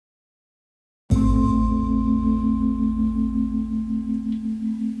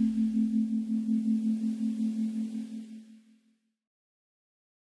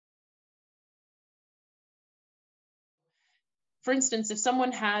for instance, if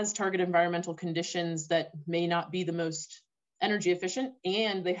someone has target environmental conditions that may not be the most energy efficient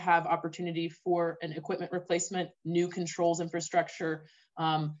and they have opportunity for an equipment replacement, new controls infrastructure,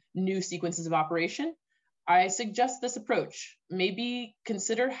 new sequences of operation, I suggest this approach. Maybe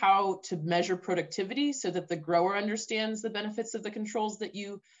consider how to measure productivity so that the grower understands the benefits of the controls that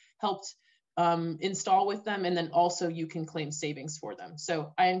you helped install with them, and then also you can claim savings for them.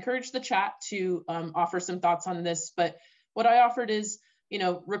 So I encourage the chat to offer some thoughts on this, but what I offered is,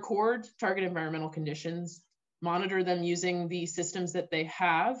 record target environmental conditions, monitor them using the systems that they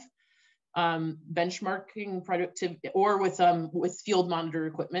have, benchmarking productivity, or with field monitor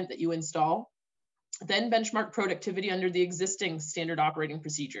equipment that you install, then benchmark productivity under the existing standard operating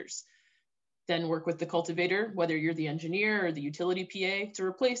procedures. Then work with the cultivator, whether you're the engineer or the utility PA, to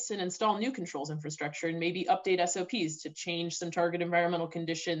replace and install new controls infrastructure and maybe update SOPs to change some target environmental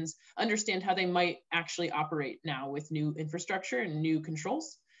conditions, understand how they might actually operate now with new infrastructure and new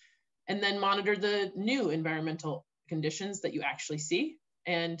controls, and then monitor the new environmental conditions that you actually see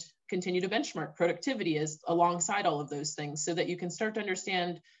and continue to benchmark productivity as alongside all of those things so that you can start to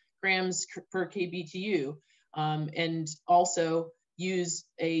understand grams per kBTU, and also use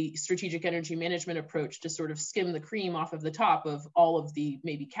a strategic energy management approach to sort of skim the cream off of the top of all of the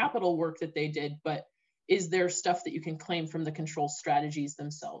maybe capital work that they did, but is there stuff that you can claim from the control strategies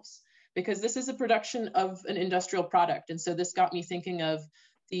themselves? Because this is a production of an industrial product. And so this got me thinking of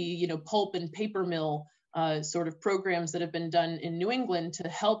the pulp and paper mill sort of programs that have been done in New England to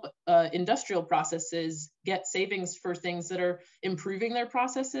help industrial processes get savings for things that are improving their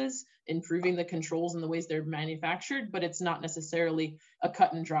processes, improving the controls and the ways they're manufactured, but it's not necessarily a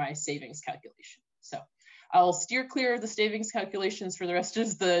cut and dry savings calculation. So I'll steer clear of the savings calculations for the rest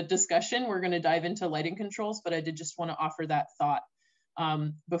of the discussion. We're going to dive into lighting controls, but I did just want to offer that thought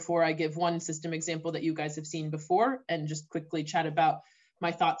before I give one system example that you guys have seen before and just quickly chat about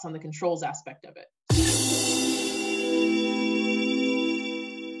my thoughts on the controls aspect of it.